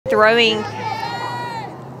throwing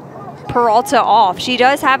Peralta off. She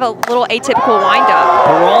does have a little atypical windup.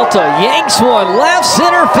 Peralta yanks one left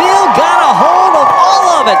center field, got a hold of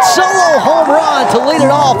all of it. Solo home run to lead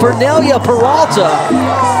it off for Nelia Peralta.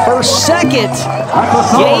 Her second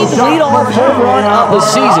game leadoff home run of the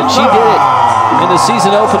season. She did it in the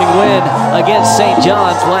season opening win against St.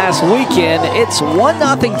 John's last weekend. It's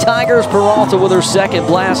 1-0 Tigers. Peralta with her second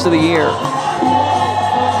blast of the year.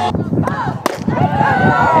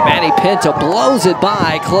 Manny Pinta blows it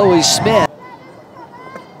by Chloe Smith.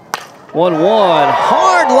 1-1,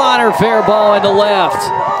 hard liner, fair ball into left.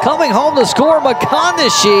 Coming home to score,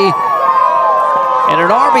 McConaughey. And an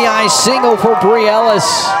RBI single for Bree Ellis.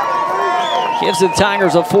 Gives the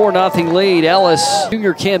Tigers a 4-0 lead. Ellis,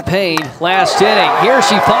 junior campaign, last inning. Here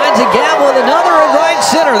she finds a gap with another in right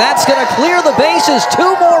center. That's going to clear the bases. 2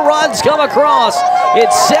 more runs come across.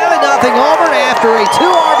 It's 7-0 Auburn after a 2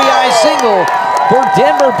 RBI single for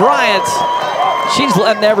Denver Bryant. She's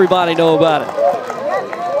letting everybody know about it.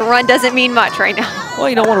 The run doesn't mean much right now. Well,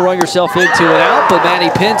 you don't want to run yourself into an out, but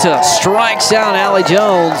Manny Pinta strikes out Allie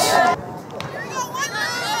Jones.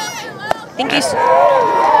 I think he's...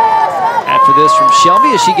 After this from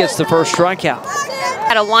Shelby as she gets the first strikeout.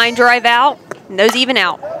 Had a line drive out, and those even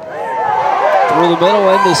out. Through the middle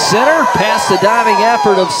into center, past the diving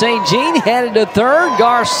effort of St. Jean, headed to third.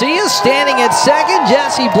 Garcia standing at second.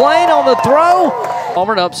 Jesse Blaine on the throw.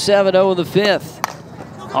 Auburn up 7-0 in the fifth.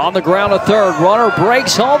 On the ground at third, runner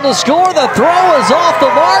breaks home to score. The throw is off the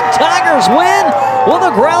mark. Tigers win with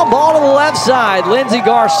a ground ball to the left side. Lindsey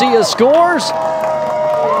Garcia scores.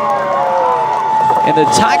 And the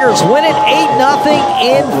Tigers win it 8-0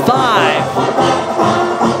 in 5. A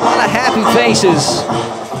lot of happy faces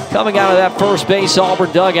coming out of that first base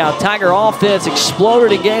Auburn dugout. Tiger offense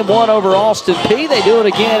exploded in game 1 over Austin Peay. They do it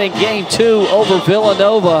again in game 2 over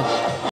Villanova.